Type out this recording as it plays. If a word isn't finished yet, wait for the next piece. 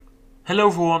Hello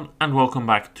everyone and welcome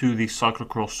back to the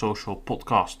Cyclocross Social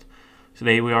podcast.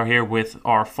 Today we are here with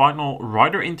our final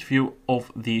rider interview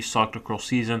of the cyclocross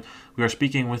season. We are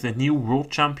speaking with a new world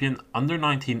champion under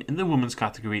 19 in the women's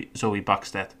category, Zoe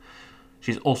Bäckstedt.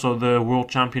 She's also the world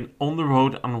champion on the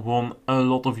road and won a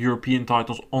lot of European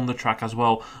titles on the track as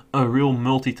well. A real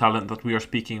multi-talent that we are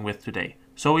speaking with today.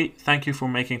 Zoe, thank you for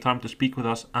making time to speak with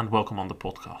us and welcome on the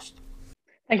podcast.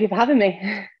 Thank you for having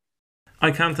me. I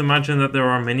can't imagine that there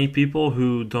are many people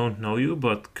who don't know you,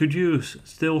 but could you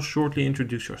still shortly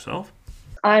introduce yourself?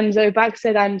 I'm Zoe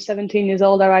Bäckstedt. I'm 17 years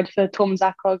old. I ride for Tom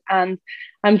Zakrog and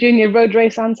I'm junior road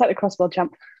race and cyclocross world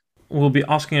champ. We'll be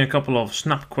asking a couple of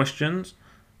snap questions.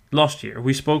 Last year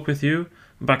we spoke with you.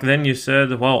 Back then you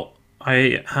said, well,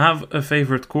 I have a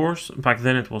favorite course. Back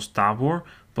then it was Tabor.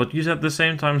 But you at the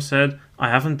same time said, I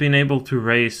haven't been able to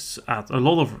race at a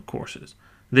lot of courses.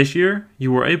 This year,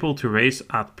 you were able to race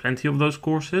at plenty of those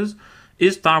courses.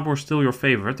 Is Tabor still your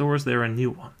favorite, or is there a new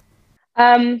one?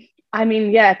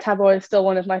 Tabor is still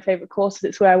one of my favorite courses.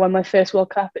 It's where I won my first World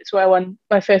Cup. It's where I won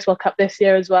my first World Cup this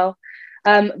year as well.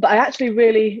 But I actually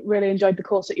really, really enjoyed the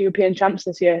course at European Champs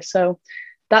this year. So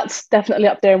that's definitely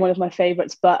up there in one of my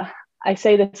favorites. But I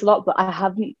say this a lot, but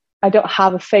I don't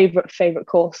have a favorite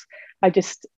course. I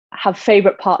just have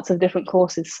favorite parts of different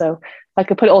courses. So if I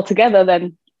could put it all together,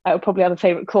 then I would probably have a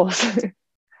favorite course.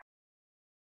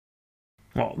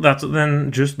 Well, that's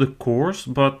then just the course,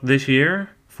 but this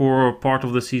year, for part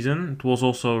of the season, it was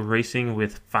also racing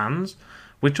with fans.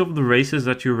 Which of the races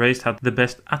that you raced had the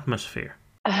best atmosphere?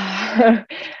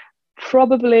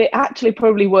 Probably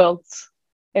Worlds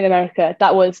in America.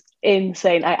 That was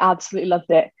insane. I absolutely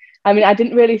loved it. I mean, I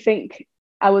didn't really think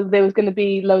there was going to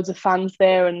be loads of fans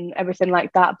there and everything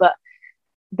like that, but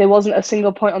there wasn't a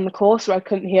single point on the course where I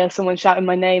couldn't hear someone shouting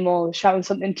my name or shouting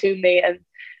something to me, and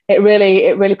it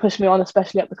really pushed me on,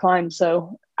 especially up the climb.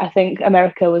 So I think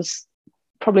America was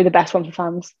probably the best one for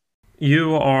fans.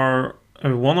 You are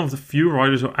one of the few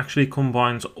riders who actually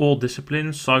combines all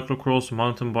disciplines: cyclocross,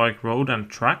 mountain bike, road, and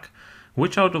track.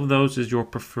 Which out of those is your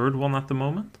preferred one at the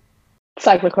moment?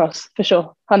 Cyclocross, for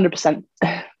sure, 100%.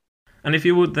 And if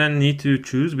you would then need to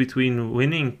choose between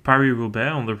winning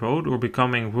Paris-Roubaix on the road or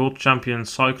becoming world champion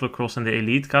cyclocross in the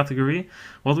elite category,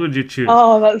 what would you choose?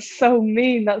 Oh, that's so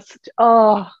mean.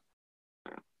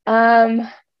 Um,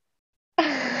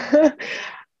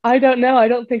 I don't know. I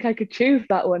don't think I could choose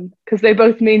that one because they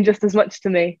both mean just as much to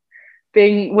me.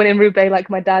 Winning Roubaix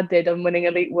like my dad did and winning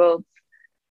Elite Worlds.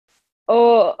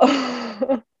 Oh,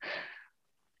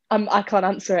 I can't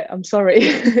answer it. I'm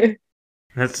sorry.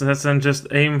 Let's then just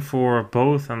aim for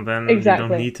both, and then you don't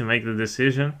Exactly. need to make the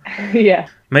decision. Yeah.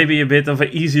 Maybe a bit of an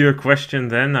easier question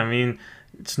then. I mean,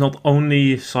 it's not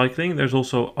only cycling, there's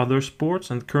also other sports,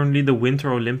 and currently the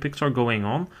Winter Olympics are going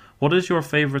on. What is your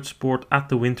favorite sport at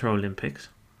the Winter Olympics?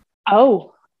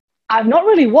 Oh, I've not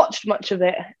really watched much of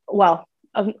it. Well,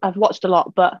 I've watched a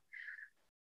lot, but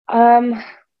um,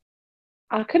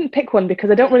 I couldn't pick one because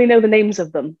I don't really know the names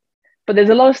of them. But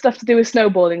there's a lot of stuff to do with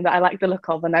snowboarding that I like the look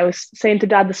of. And I was saying to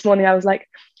Dad this morning, I was like,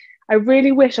 I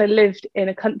really wish I lived in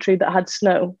a country that had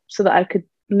snow so that I could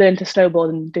learn to snowboard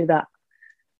and do that.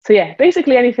 So yeah,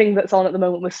 basically anything that's on at the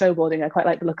moment with snowboarding, I quite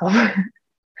like the look of.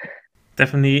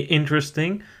 Definitely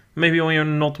interesting. Maybe when you're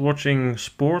not watching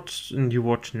sports and you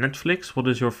watch Netflix, what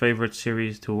is your favorite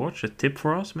series to watch? A tip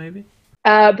for us, maybe?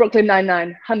 Brooklyn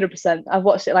Nine-Nine, 100%. I've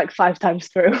watched it like 5 times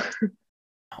through.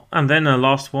 And then a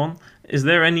last one. Is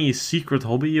there any secret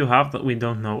hobby you have that we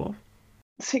don't know of?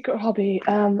 Secret hobby?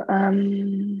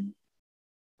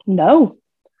 No,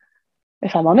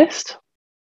 if I'm honest,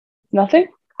 nothing.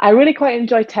 I really quite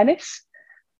enjoy tennis,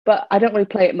 but I don't really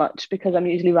play it much because I'm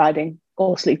usually riding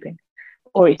or sleeping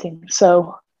or eating.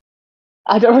 So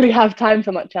I don't really have time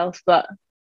for much else, but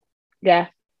yeah,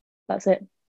 that's it.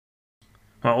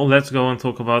 Well, let's go and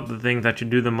talk about the thing that you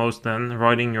do the most then,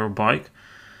 riding your bike.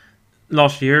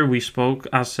 Last year we spoke,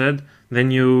 as said,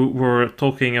 then you were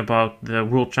talking about the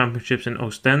World Championships in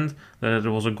Ostend, that it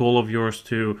was a goal of yours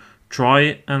to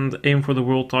try and aim for the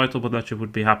world title, but that you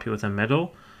would be happy with a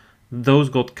medal. Those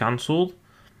got cancelled.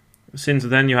 Since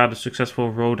then you had a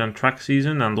successful road and track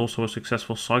season and also a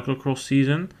successful cyclocross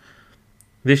season.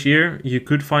 This year you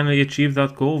could finally achieve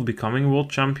that goal of becoming world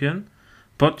champion,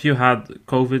 but you had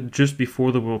COVID just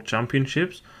before the World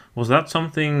Championships. Was that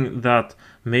something that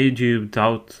made you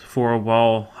doubt for a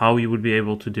while how you would be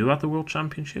able to do at the World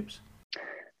Championships?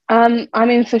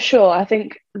 For sure. I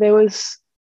think there was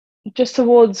just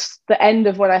towards the end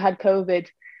of when I had COVID,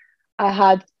 I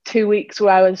had 2 weeks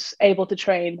where I was able to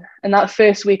train. And that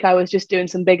first week, I was just doing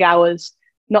some big hours,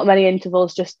 not many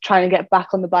intervals, just trying to get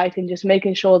back on the bike and just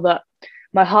making sure that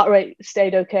my heart rate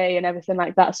stayed okay and everything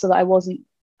like that, so that I wasn't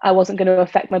going to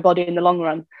affect my body in the long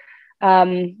run.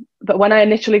 But when I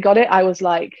initially got it, I was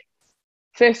like,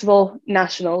 first of all,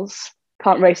 nationals,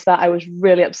 can't race that. I was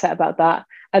really upset about that.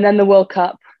 And then the World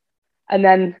Cup. And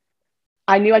then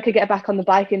I knew I could get back on the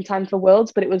bike in time for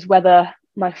Worlds, but it was whether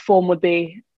my form would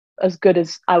be as good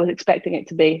as I was expecting it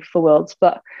to be for Worlds.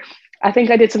 But I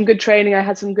think I did some good training. I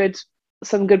had some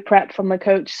good prep from my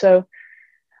coach. So,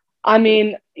 I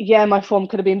mean, yeah, my form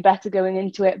could have been better going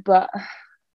into it, but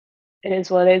it is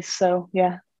what it is. So,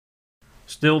 yeah.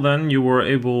 Still, then you were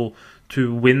able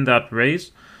to win that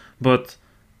race, but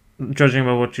judging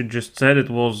by what you just said, it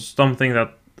was something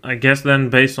that, I guess then,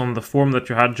 based on the form that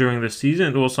you had during the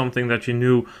season, it was something that you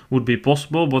knew would be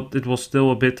possible, but it was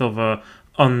still a bit of a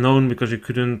unknown because you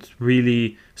couldn't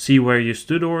really see where you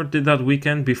stood. Or did that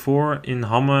weekend before in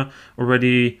Hamme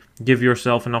already give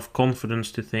yourself enough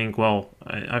confidence to think, well,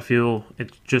 I feel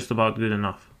it's just about good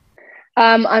enough?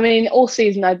 I mean, all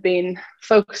season I've been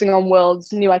focusing on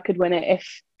Worlds, knew I could win it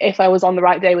if I was on the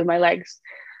right day with my legs.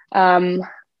 And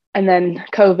then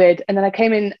COVID, and then I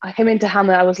came into Hamme.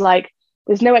 I was like,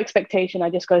 there's no expectation. I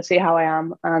just got to see how I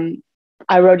am. And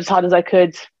I rode as hard as I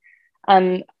could,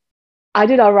 and I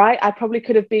did all right. I probably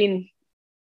could have been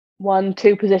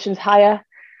 1-2 positions higher,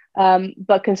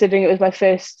 but considering it was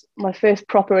my first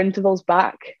proper intervals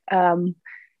back,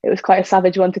 it was quite a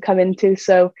savage one to come into.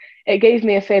 So it gave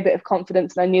me a fair bit of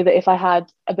confidence, and I knew that if I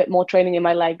had a bit more training in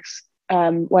my legs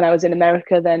when I was in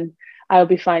America, then I would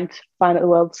be fine at the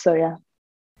World. So yeah.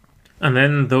 And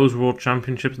then those World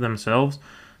Championships themselves,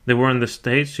 they were in the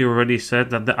States. You already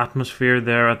said that the atmosphere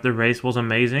there at the race was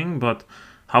amazing, but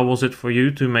how was it for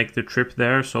you to make the trip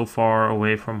there so far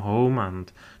away from home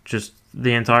and just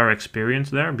the entire experience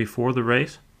there before the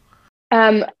race?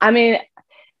 I mean,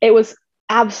 it was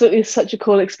absolutely such a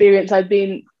cool experience. I've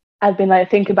been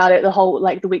like thinking about it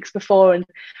the weeks before, and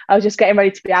I was just getting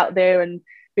ready to be out there and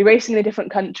be racing in a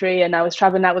different country, and I was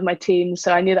traveling out with my team,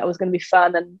 so I knew that was going to be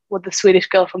fun, and with the Swedish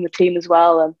girl from the team as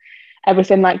well, and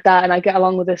everything like that, and I get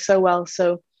along with her so well.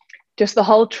 So just the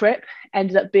whole trip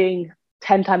ended up being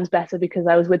 10 times better because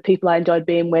I was with people I enjoyed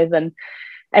being with, and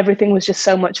everything was just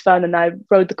so much fun. And I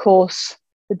rode the course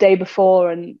the day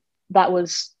before, and that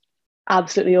was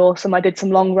absolutely awesome. I did some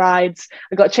long rides.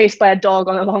 I got chased by a dog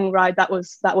on a long ride. That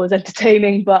was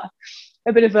entertaining, but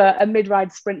a bit of a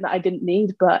mid-ride sprint that I didn't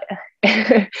need, but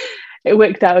it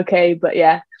worked out okay. But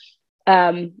yeah,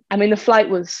 I mean, the flight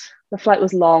was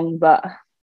long, but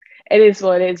it is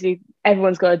what it is.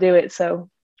 Everyone's got to do it. So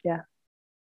yeah.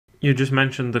 You just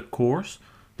mentioned the course.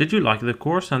 Did you like the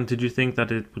course, and did you think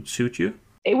that it would suit you?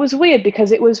 It was weird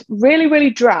because it was really, really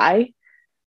dry,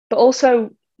 but also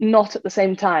not at the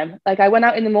same time. Like, I went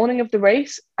out in the morning of the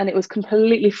race and it was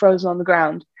completely frozen on the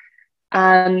ground.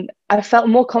 And I felt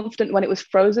more confident when it was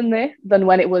frozen there than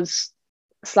when it was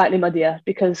slightly muddier,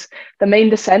 because the main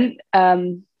descent,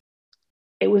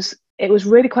 it was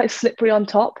really quite slippery on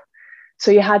top.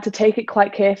 So you had to take it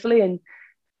quite carefully. And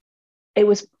it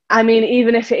was, I mean,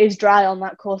 even if it is dry on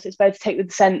that course, it's better to take the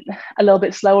descent a little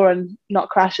bit slower and not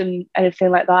crash and anything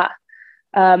like that.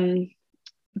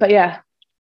 But yeah,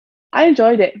 I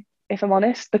enjoyed it, if I'm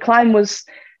honest. The climb was,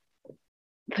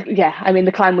 yeah, I mean,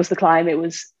 the climb was the climb. It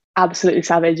was absolutely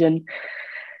savage, and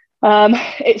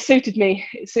it suited me.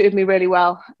 It suited me really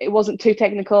well. It wasn't too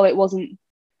technical. It wasn't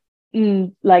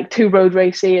like too road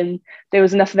racy, and there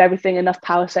was enough of everything, enough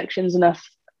power sections, enough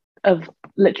of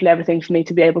literally everything for me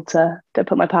to be able to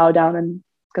put my power down and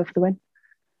go for the win.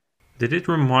 Did it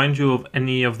remind you of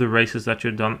any of the races that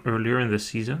you've done earlier in the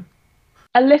season?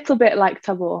 A little bit like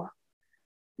Tabor,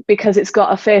 because it's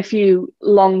got a fair few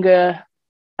longer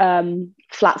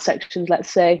flat sections, let's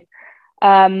say,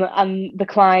 and the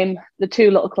climb, the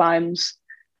 2 little climbs,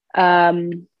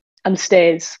 and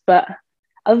stays. But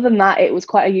other than that, it was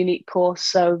quite a unique course,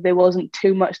 so there wasn't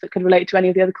too much that could relate to any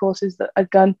of the other courses that I've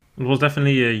done. It was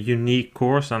definitely a unique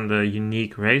course and a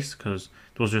unique race because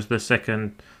it was just the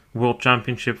second World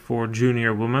Championship for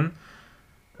junior women.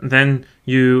 Then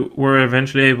you were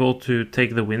eventually able to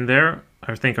take the win there.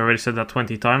 I think I already said that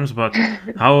 20 times, but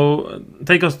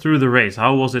take us through the race.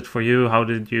 How was it for you?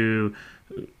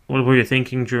 What were you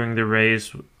thinking during the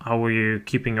race? How were you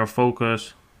keeping your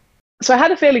focus? So I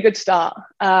had a fairly good start,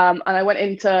 and I went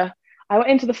into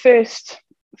the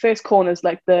first corners,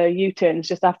 like the U-turns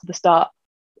just after the start,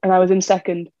 and I was in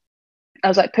second. I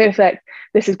was like, perfect,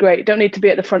 this is great. Don't need to be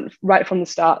at the front right from the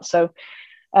start. So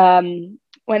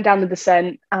went down the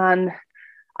descent, and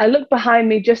I looked behind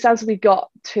me just as we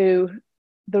got to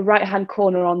the right-hand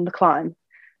corner on the climb.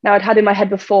 Now, I'd had in my head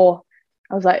before,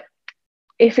 I was like,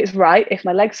 if it's right, if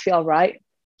my legs feel right,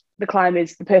 the climb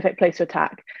is the perfect place to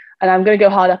attack. and I'm going to go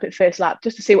hard up at first lap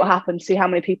just to see what happens, see how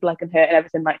many people I can hit and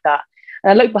everything like that.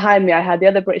 And I looked behind me, I had the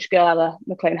other British girl, Ella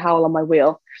McLean-Howell, on my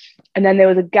wheel. And then there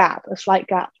was a slight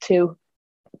gap to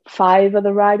 5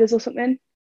 other riders or something.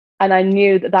 And I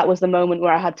knew that that was the moment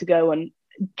where I had to go. And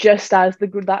just as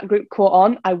that group caught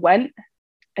on, I went,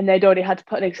 and they'd already had to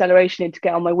put an acceleration in to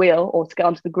get on my wheel or to get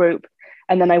onto the group.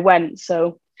 And then I went.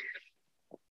 So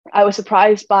I was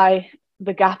surprised by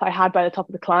the gap I had by the top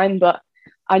of the climb, but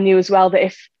I knew as well that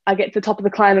if I get to the top of the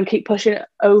climb and keep pushing it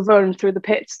over and through the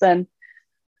pits, then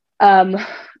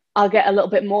I'll get a little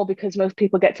bit more, because most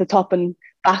people get to the top and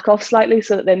back off slightly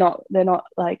so that they're not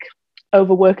like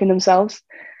overworking themselves.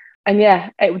 And yeah,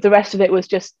 the rest of it was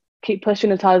just keep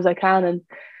pushing as hard as I can and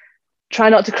try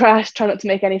not to crash, try not to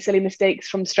make any silly mistakes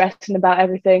from stressing about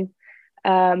everything.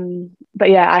 But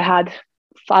yeah, I had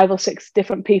 5 or 6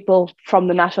 different people from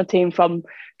the national team, from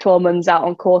Tormans, out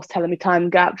on course telling me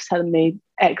time gaps, telling me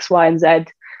X, Y, and Z.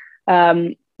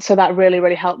 So that really,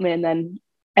 really helped me. And then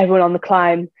everyone on the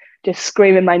climb just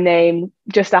screaming my name,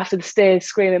 just after the stairs,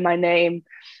 screaming my name.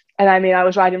 And I mean, I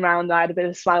was riding around, I had a bit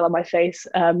of a smile on my face,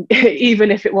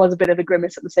 even if it was a bit of a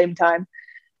grimace at the same time.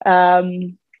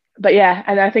 But yeah,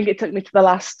 and I think it took me to the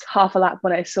last half a lap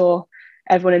when I saw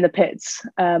everyone in the pits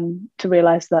to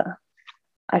realise that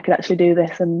I could actually do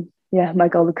this, and yeah, my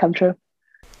goal would come true.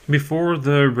 Before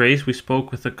the race, we spoke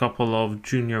with a couple of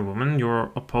junior women,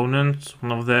 your opponents,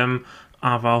 one of them,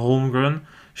 Ava Holmgren.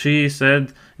 She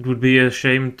said it would be a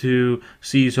shame to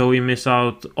see Zoe miss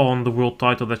out on the world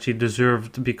title that she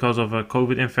deserved because of a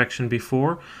COVID infection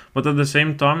before. But at the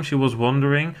same time, she was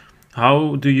wondering,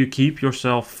 how do you keep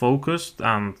yourself focused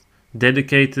and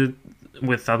dedicated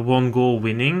with that one goal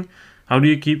winning? How do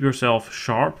you keep yourself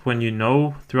sharp when you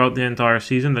know throughout the entire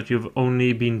season that you've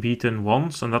only been beaten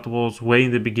once, and that was way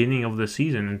in the beginning of the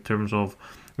season in terms of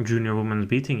junior women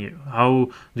beating you? How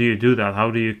do you do that?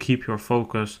 How do you keep your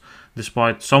focus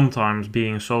despite sometimes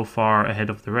being so far ahead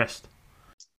of the rest?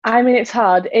 I mean, it's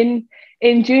hard. In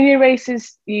junior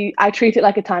races, I treat it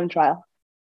like a time trial,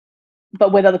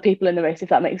 but with other people in the race, if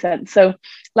that makes sense. So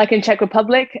like in Czech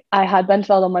Republic, I had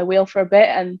Bentveld on my wheel for a bit,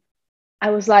 and I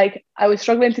was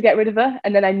struggling to get rid of her.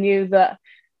 And then I knew that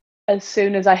as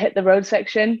soon as I hit the road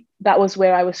section, that was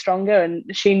where I was stronger.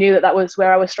 And she knew that was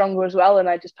where I was stronger as well. And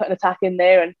I just put an attack in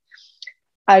there, and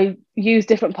I use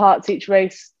different parts each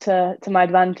race to my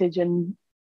advantage and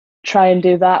try and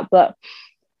do that. But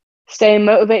staying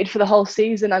motivated for the whole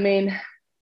season, I mean,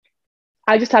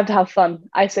 I just have to have fun.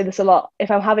 I say this a lot.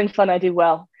 If I'm having fun, I do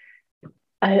well.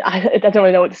 I don't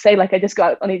really know what to say. Like, I just go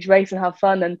out on each race and have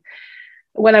fun. And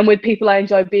when I'm with people I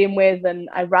enjoy being with, and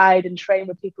I ride and train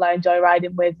with people I enjoy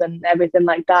riding with and everything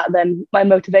like that, then my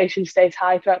motivation stays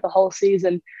high throughout the whole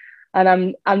season.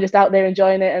 And I'm just out there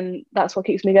enjoying it, and that's what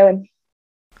keeps me going.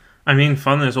 I mean,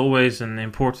 fun is always an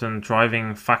important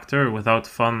driving factor. Without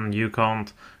fun, you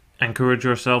can't encourage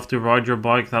yourself to ride your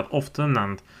bike that often,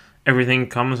 and everything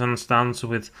comes and stands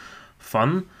with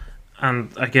fun.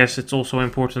 And I guess it's also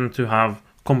important to have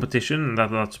competition,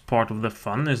 that's part of the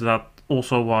fun. Is that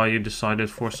also why you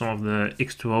decided for some of the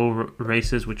X2O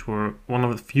races, which were one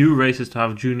of the few races to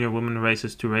have junior women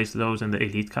races, to race those in the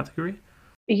elite category?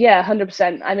 Yeah,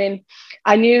 100%. I mean,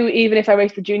 I knew even if I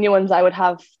raced the junior ones, I would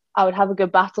have a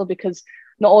good battle, because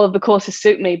not all of the courses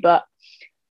suit me, but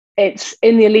it's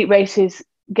in the elite races,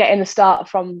 getting the start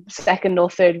from second or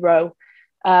third row,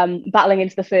 battling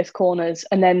into the first corners,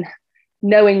 and then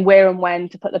knowing where and when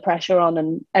to put the pressure on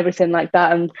and everything like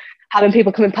that, and having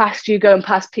people coming past you, going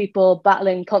past people,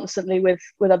 battling constantly with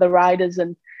other riders.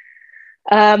 And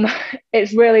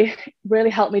it's really,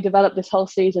 really helped me develop this whole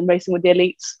season, racing with the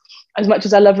elites. As much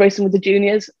as I love racing with the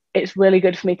juniors, it's really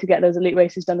good for me to get those elite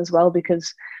races done as well,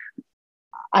 because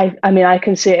I mean, I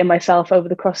can see it in myself over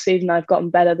the cross season. I've gotten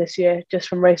better this year just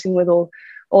from racing with all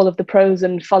of the pros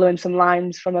and following some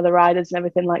lines from other riders and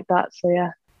everything like that. So yeah.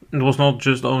 It was not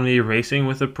just only racing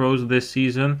with the pros this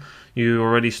season. You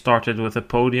already started with a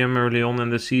podium early on in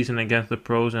the season against the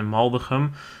pros in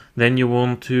Maldegem. Then you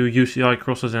won 2 UCI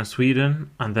crosses in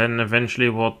Sweden. And then eventually,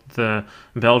 what the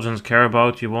Belgians care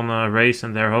about, you won a race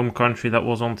in their home country that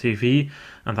was on TV,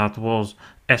 and that was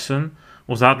Essen.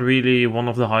 Was that really one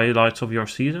of the highlights of your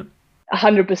season?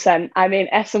 100%. I mean,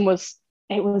 Essen was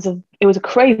a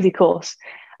crazy course.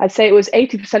 I'd say it was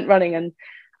 80% running, and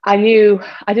I knew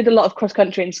I did a lot of cross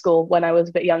country in school when I was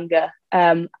a bit younger,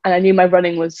 and I knew my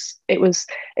running was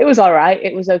all right.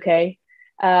 It was okay,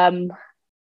 and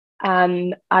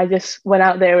I just went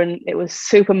out there, and it was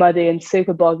super muddy and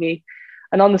super boggy.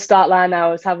 And on the start line, I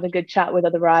was having a good chat with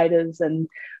other riders, and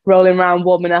rolling around,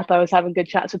 warming up, I was having good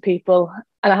chats with people,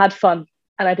 and I had fun,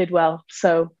 and I did well.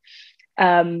 So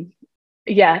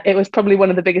yeah, it was probably one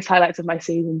of the biggest highlights of my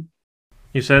season.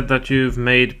 You said that you've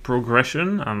made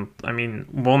progression, and I mean,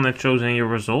 one, it shows in your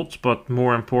results, but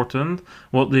more important,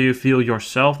 what do you feel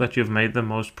yourself that you've made the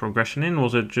most progression in?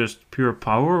 Was it just pure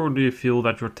power, or do you feel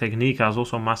that your technique has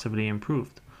also massively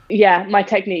improved? Yeah, my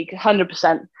technique,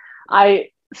 100%. I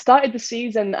started the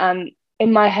season, and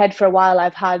in my head for a while,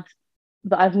 I've had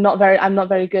that I'm not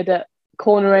very good at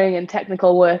cornering and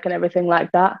technical work and everything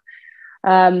like that.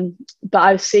 But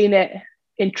I've seen it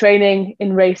in training,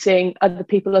 in racing. Other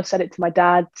people have said it to my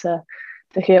dad, to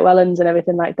Geert Wellens and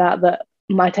everything like that, that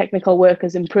my technical work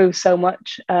has improved so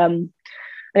much. And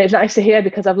it's nice to hear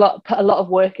because put a lot of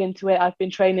work into it. I've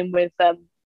been training with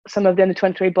some of the under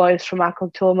 23 boys from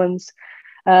Akko Tormans,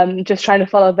 just trying to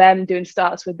follow them, doing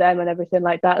starts with them and everything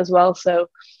like that as well. So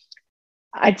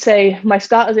I'd say my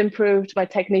start has improved, my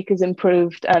technique has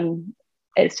improved, and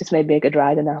it's just made me a good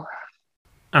rider now.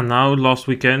 And now, last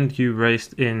weekend, you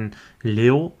raced in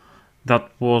Lille. That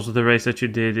was the race that you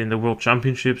did in the World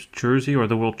Championships jersey or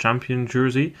the World Champion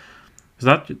jersey.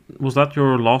 Was that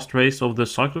your last race of the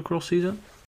cyclocross season?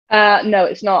 No,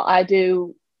 it's not. I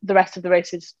do the rest of the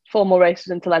races, 4 more races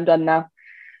until I'm done now.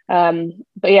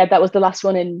 But yeah, that was the last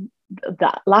one in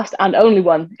that last and only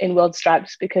one in World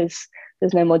Stripes because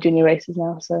there's no more junior races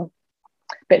now. So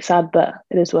a bit sad, but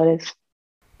it is what it is.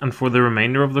 And for the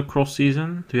remainder of the cross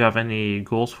season, do you have any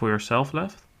goals for yourself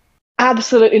left?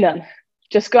 Absolutely none.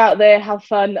 Just go out there, have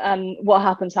fun, and what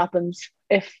happens, happens.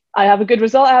 If I have a good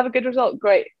result, I have a good result.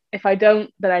 Great. If I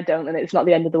don't, then I don't, and it's not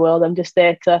the end of the world. I'm just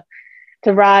there to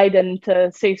ride and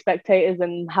to see spectators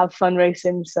and have fun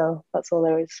racing. So that's all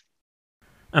there is.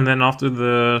 And then after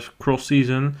the cross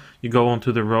season, you go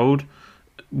onto the road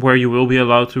where you will be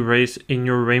allowed to race in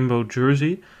your rainbow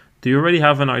jersey. Do you already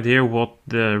have an idea what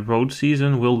the road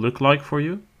season will look like for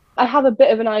you? I have a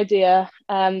bit of an idea,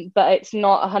 but it's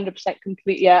not 100%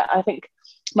 complete yet. I think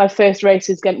my first race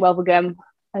is Ghent Wevelgem,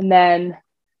 and then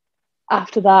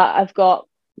after that, I've got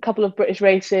a couple of British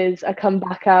races. I come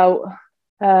back out.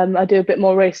 I do a bit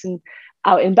more racing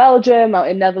out in Belgium, out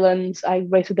in Netherlands. I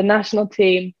race with the national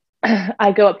team.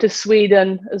 I go up to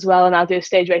Sweden as well, and I'll do a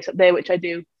stage race up there, which I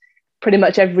do pretty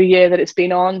much every year that it's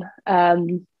been on.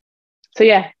 So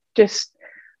yeah, just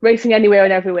racing anywhere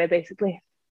and everywhere, basically.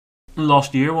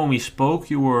 Last year, when we spoke,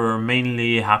 you were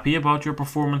mainly happy about your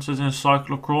performances in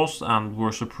cyclocross and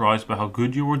were surprised by how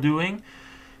good you were doing.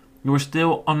 You were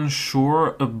still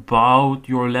unsure about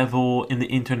your level in the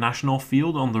international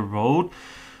field on the road,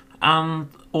 and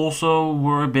also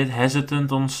were a bit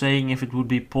hesitant on saying if it would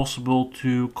be possible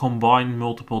to combine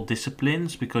multiple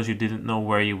disciplines because you didn't know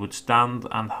where you would stand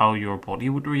and how your body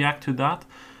would react to that.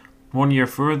 1 year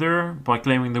further, by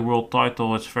claiming the world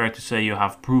title, it's fair to say you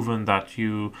have proven that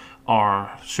you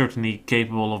are certainly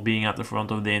capable of being at the front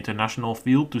of the international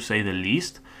field, to say the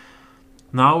least.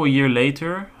 Now, a year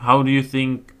later, how do you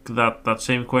think that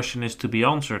same question is to be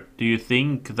answered? Do you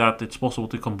think that it's possible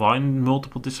to combine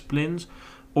multiple disciplines?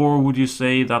 Or would you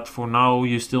say that for now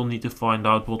you still need to find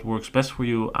out what works best for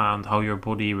you and how your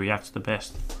body reacts the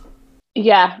best?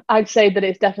 Yeah, I'd say that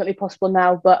it's definitely possible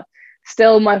now, but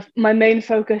still my main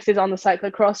focus is on the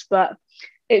cyclocross, but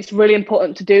it's really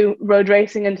important to do road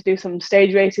racing and to do some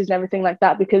stage races and everything like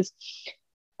that because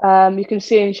you can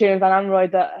see in Shirin van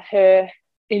Anrooy that her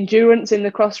endurance in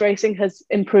the cross racing has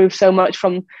improved so much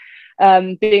from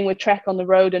being with Trek on the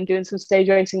road and doing some stage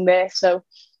racing there. So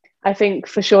I think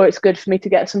for sure it's good for me to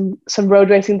get some road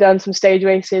racing done, some stage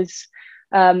races,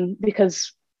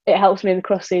 because it helps me in the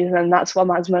cross season, and that's what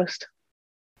matters most.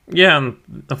 Yeah,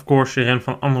 and of course, Shirin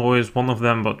van Anrooy is one of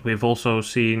them, but we've also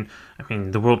seen,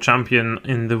 the world champion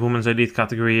in the women's elite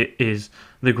category is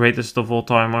the greatest of all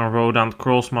time on road and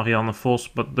cross, Marianne Vos,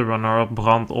 but the runner-up,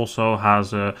 Brandt, also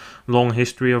has a long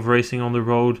history of racing on the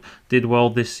road, did well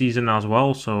this season as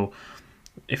well, so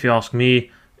if you ask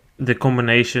me, the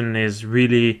combination is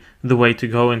really the way to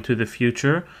go into the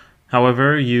future.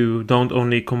 However, you don't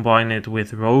only combine it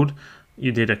with road.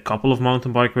 You did a couple of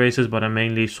mountain bike races, but I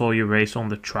mainly saw you race on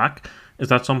the track. Is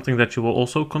that something that you will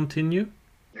also continue?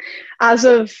 As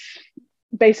of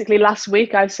basically last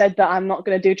week, I've said that I'm not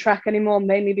going to do track anymore,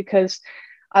 mainly because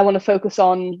I want to focus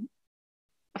on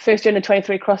first year in the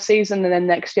 23 cross season and then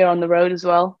next year on the road as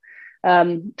well.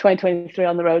 2023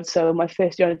 on the road, so my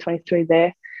first year on the 23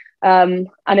 there. And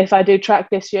if I do track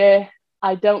this year,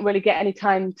 I don't really get any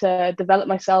time to develop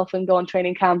myself and go on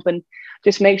training camp and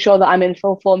just make sure that I'm in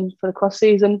full form for the cross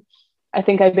season. I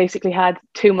think I basically had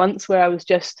 2 months where I was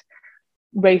just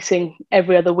racing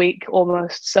every other week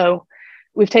almost. So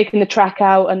we've taken the track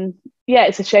out, and yeah,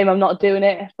 it's a shame I'm not doing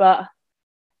it, but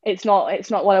it's not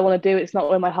what I want to do. It's not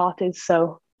where my heart is,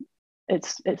 so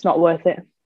it's not worth it.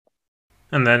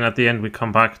 And then at the end, we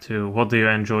come back to what do you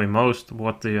enjoy most?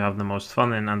 What do you have the most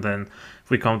fun in? And then if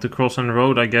we come to cross and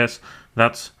road, I guess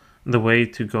that's the way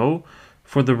to go.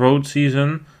 For the road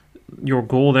season, your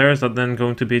goal there, is that then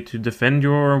going to be to defend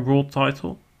your world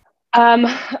title?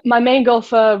 My main goal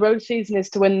for road season is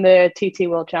to win the TT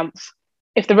World Champs.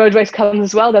 If the road race comes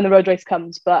as well, then the road race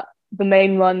comes. But the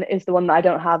main one is the one that I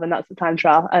don't have, and that's the time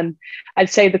trial. And I'd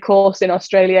say the course in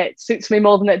Australia, it suits me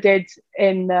more than it did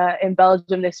in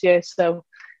Belgium this year. So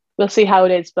we'll see how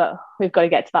it is, but we've got to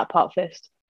get to that part first.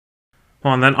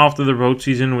 Well, and then after the road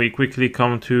season, we quickly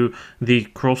come to the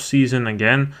cross season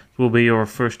again. It will be your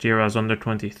first year as under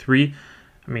 23.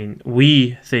 I mean,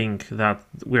 we think that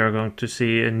we are going to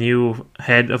see a new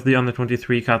head of the under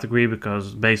 23 category,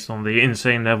 because based on the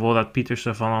insane level that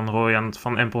Pietersen, Van Anrooij and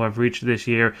Van Empel have reached this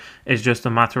year, it's just a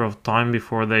matter of time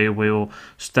before they will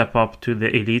step up to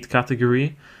the elite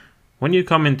category. When you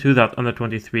come into that under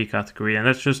 23 category, and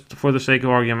let's just for the sake of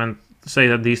argument say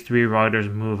that these three riders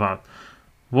move out,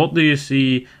 what do you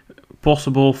see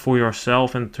possible for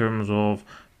yourself in terms of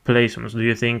placements? Do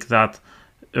you think that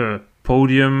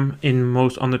podium in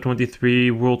most under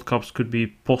 23 World Cups could be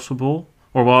possible,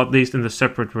 or well, at least in the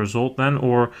separate result then?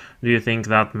 Or do you think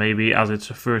that maybe as it's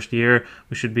a first year,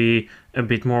 we should be a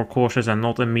bit more cautious and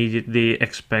not immediately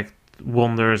expect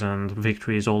wonders and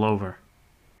victories all over?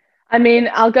 I mean,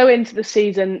 I'll go into the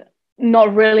season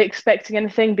not really expecting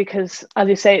anything because, as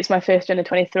you say, it's my first under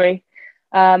 23.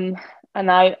 And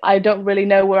I don't really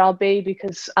know where I'll be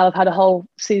because I'll have had a whole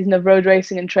season of road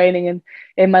racing and training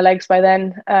in my legs by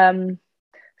then.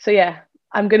 So yeah,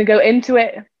 I'm going to go into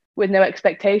it with no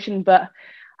expectation, but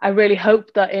I really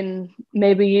hope that in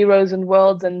maybe Euros and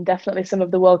Worlds and definitely some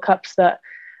of the World Cups that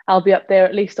I'll be up there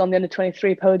at least on the under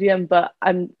 23 podium. But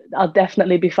I'll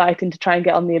definitely be fighting to try and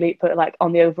get on the elite, like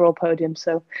on the overall podium.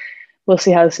 So we'll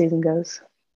see how the season goes.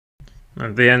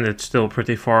 At the end, it's still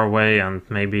pretty far away, and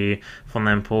maybe Van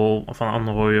Empel, Van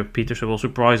Anrooij, Pietersen will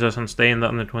surprise us and stay in the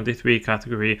under 23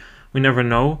 category. We never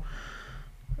know.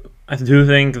 I do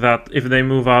think that if they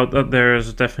move out, that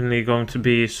there's definitely going to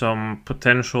be some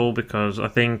potential, because I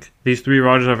think these three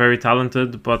riders are very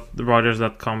talented, but the riders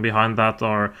that come behind that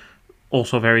are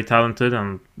also very talented,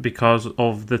 and because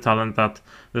of the talent that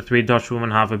the three Dutch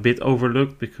women have a bit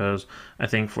overlooked, because I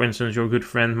think, for instance, your good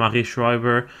friend Marie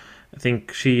Schreiber, I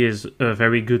think she is a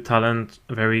very good talent,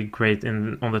 very great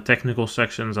on the technical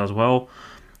sections as well,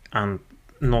 and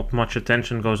not much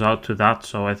attention goes out to that.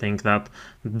 So I think that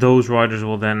those riders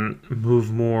will then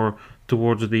move more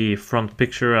towards the front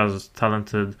picture as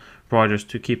talented riders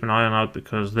to keep an eye on out,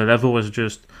 because the level is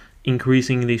just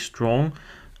increasingly strong.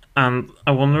 And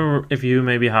I wonder if you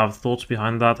maybe have thoughts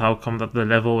behind that. How come that the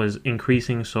level is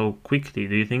increasing so quickly?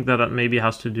 Do you think that that maybe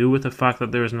has to do with the fact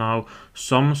that there is now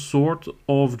some sort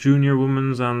of junior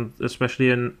women's and especially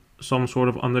in some sort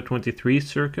of under 23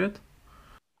 circuit?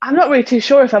 I'm not really too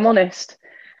sure, if I'm honest.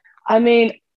 I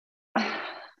mean,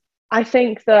 I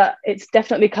think that it's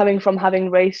definitely coming from having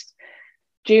raced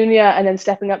junior and then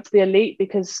stepping up to the elite,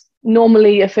 because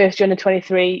normally a first year under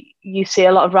 23, you see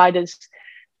a lot of riders,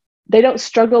 they don't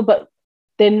struggle, but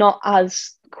they're not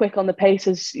as quick on the pace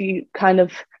as you kind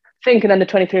of think an under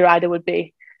 23 rider would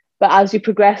be. But as you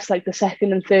progress, like the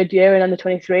second and third year in under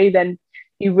 23, then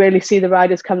you really see the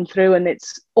riders coming through, and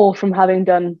it's all from having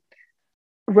done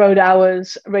road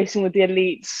hours, racing with the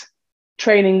elites,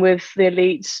 training with the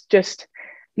elites, just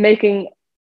making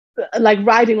like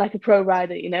riding like a pro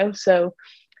rider, you know? So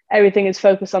everything is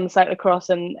focused on the cyclocross,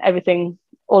 and everything,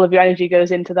 all of your energy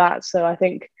goes into that. So I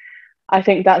think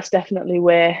that's definitely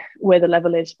where the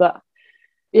level is. But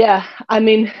yeah, I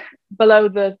mean, below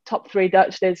the top three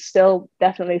Dutch, there's still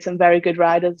definitely some very good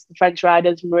riders, the French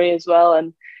riders, Marie as well,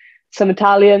 and some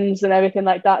Italians and everything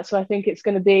like that. So I think it's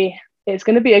going to be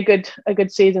a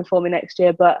good season for me next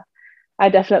year. But I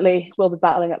definitely will be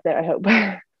battling up there, I hope.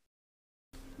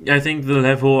 I think the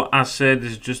level, as said,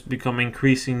 is just becoming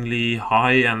increasingly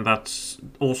high, and that's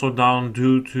also down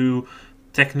due to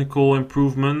technical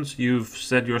improvements. You've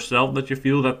said yourself that you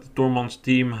feel that the Tormans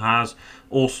team has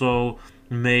also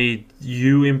made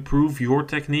you improve your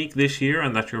technique this year,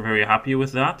 and that you're very happy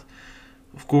with that.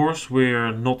 Of course,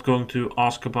 we're not going to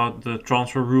ask about the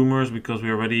transfer rumors, because we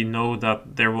already know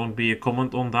that there won't be a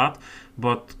comment on that.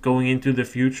 But going into the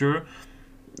future,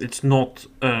 it's not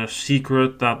a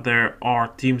secret that there are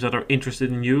teams that are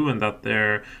interested in you, and that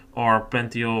there are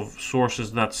plenty of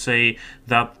sources that say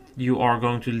that you are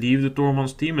going to leave the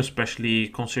Tormans team, especially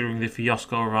considering the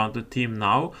fiasco around the team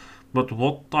now. But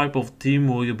what type of team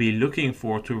will you be looking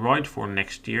for to ride for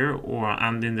next year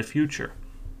and in the future?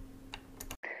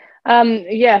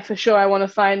 Yeah, for sure. I want to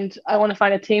find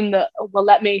a team that will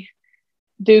let me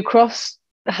do cross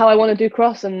how I want to do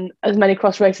cross and as many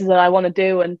cross races that I want to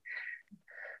do, and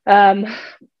um,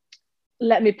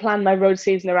 let me plan my road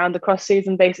season around the cross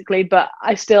season basically. But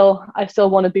I still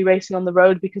want to be racing on the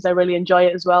road because I really enjoy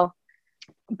it as well.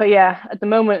 But yeah, at the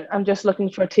moment I'm just looking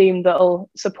for a team that'll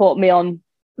support me on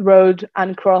road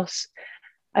and cross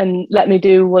and let me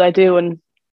do what I do. And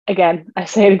again, I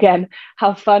say it again,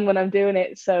 have fun when I'm doing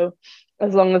it. So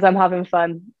as long as I'm having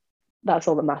fun, that's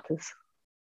all that matters.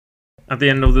 At the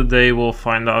end of the day, we'll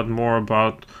find out more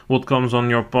about what comes on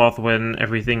your path when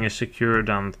everything is secured.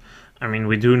 And I mean,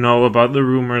 we do know about the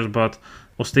rumors, but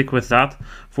we'll stick with that.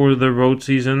 For the road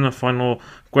season, a final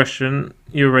question.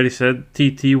 You already said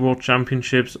TT World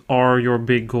Championships are your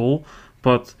big goal,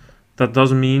 but that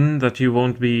does mean that you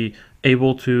won't be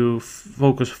able to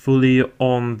focus fully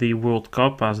on the World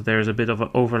Cup, as there's a bit of an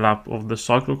overlap of the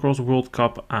Cyclocross World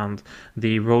Cup and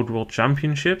the Road World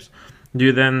Championships. Do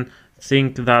you then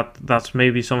think that that's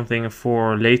maybe something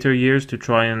for later years to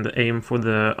try and aim for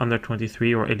the under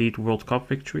 23 or elite World Cup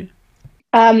victory?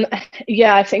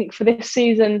 Yeah, I think for this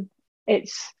season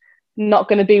it's not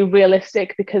going to be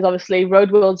realistic because obviously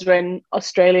Road Worlds are in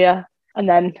Australia, and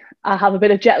then I have a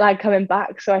bit of jet lag coming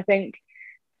back. So I think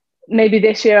maybe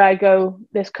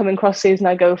this coming cross season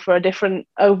I go for a different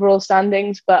overall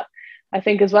standings. But I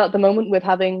think as well at the moment with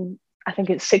having, I think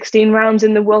it's 16 rounds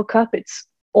in the World Cup, it's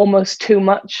almost too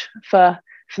much for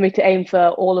me to aim for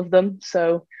all of them.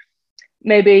 So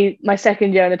maybe my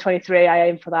second year in the 23, I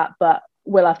aim for that, but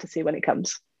we'll have to see when it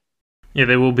comes. Yeah,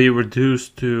 they will be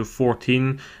reduced to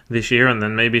 14 this year, and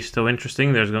then maybe still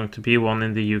interesting. There's going to be one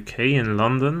in the UK, in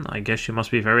London. I guess you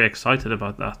must be very excited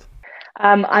about that.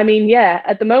 I mean, yeah,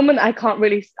 at the moment I can't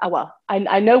really. Well,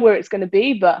 I know where it's going to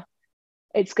be, but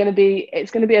it's going to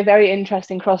be a very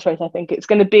interesting cross race. I think it's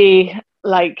going to be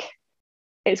like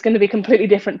it's going to be completely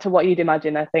different to what you'd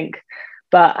imagine, I think.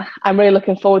 But I'm really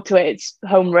looking forward to it. It's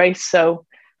home race, so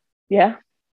yeah.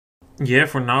 Yeah,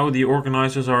 for now, the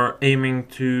organizers are aiming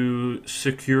to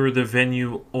secure the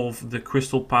venue of the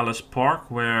Crystal Palace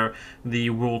Park, where the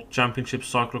World Championship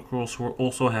Cyclocross were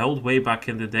also held way back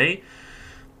in the day.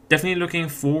 Definitely looking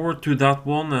forward to that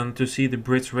one and to see the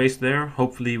Brits race there.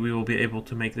 Hopefully we will be able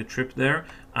to make the trip there,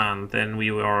 and then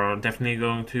we are definitely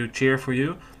going to cheer for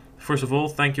you. First of all,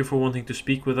 thank you for wanting to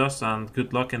speak with us, and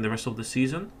good luck in the rest of the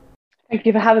season. Thank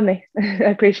you for having me.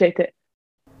 I appreciate it.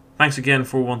 Thanks again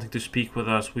for wanting to speak with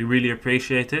us. We really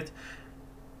appreciate it.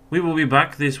 We will be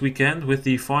back this weekend with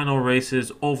the final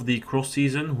races of the cross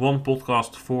season. One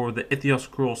podcast for the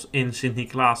Itias Cross in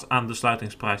Sint-Niklaas and the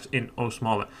Sluitingsprijs in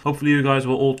Oostmalle. Hopefully you guys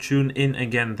will all tune in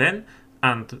again then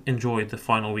and enjoy the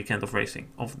final weekend of racing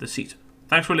of the season.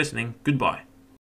 Thanks for listening. Goodbye.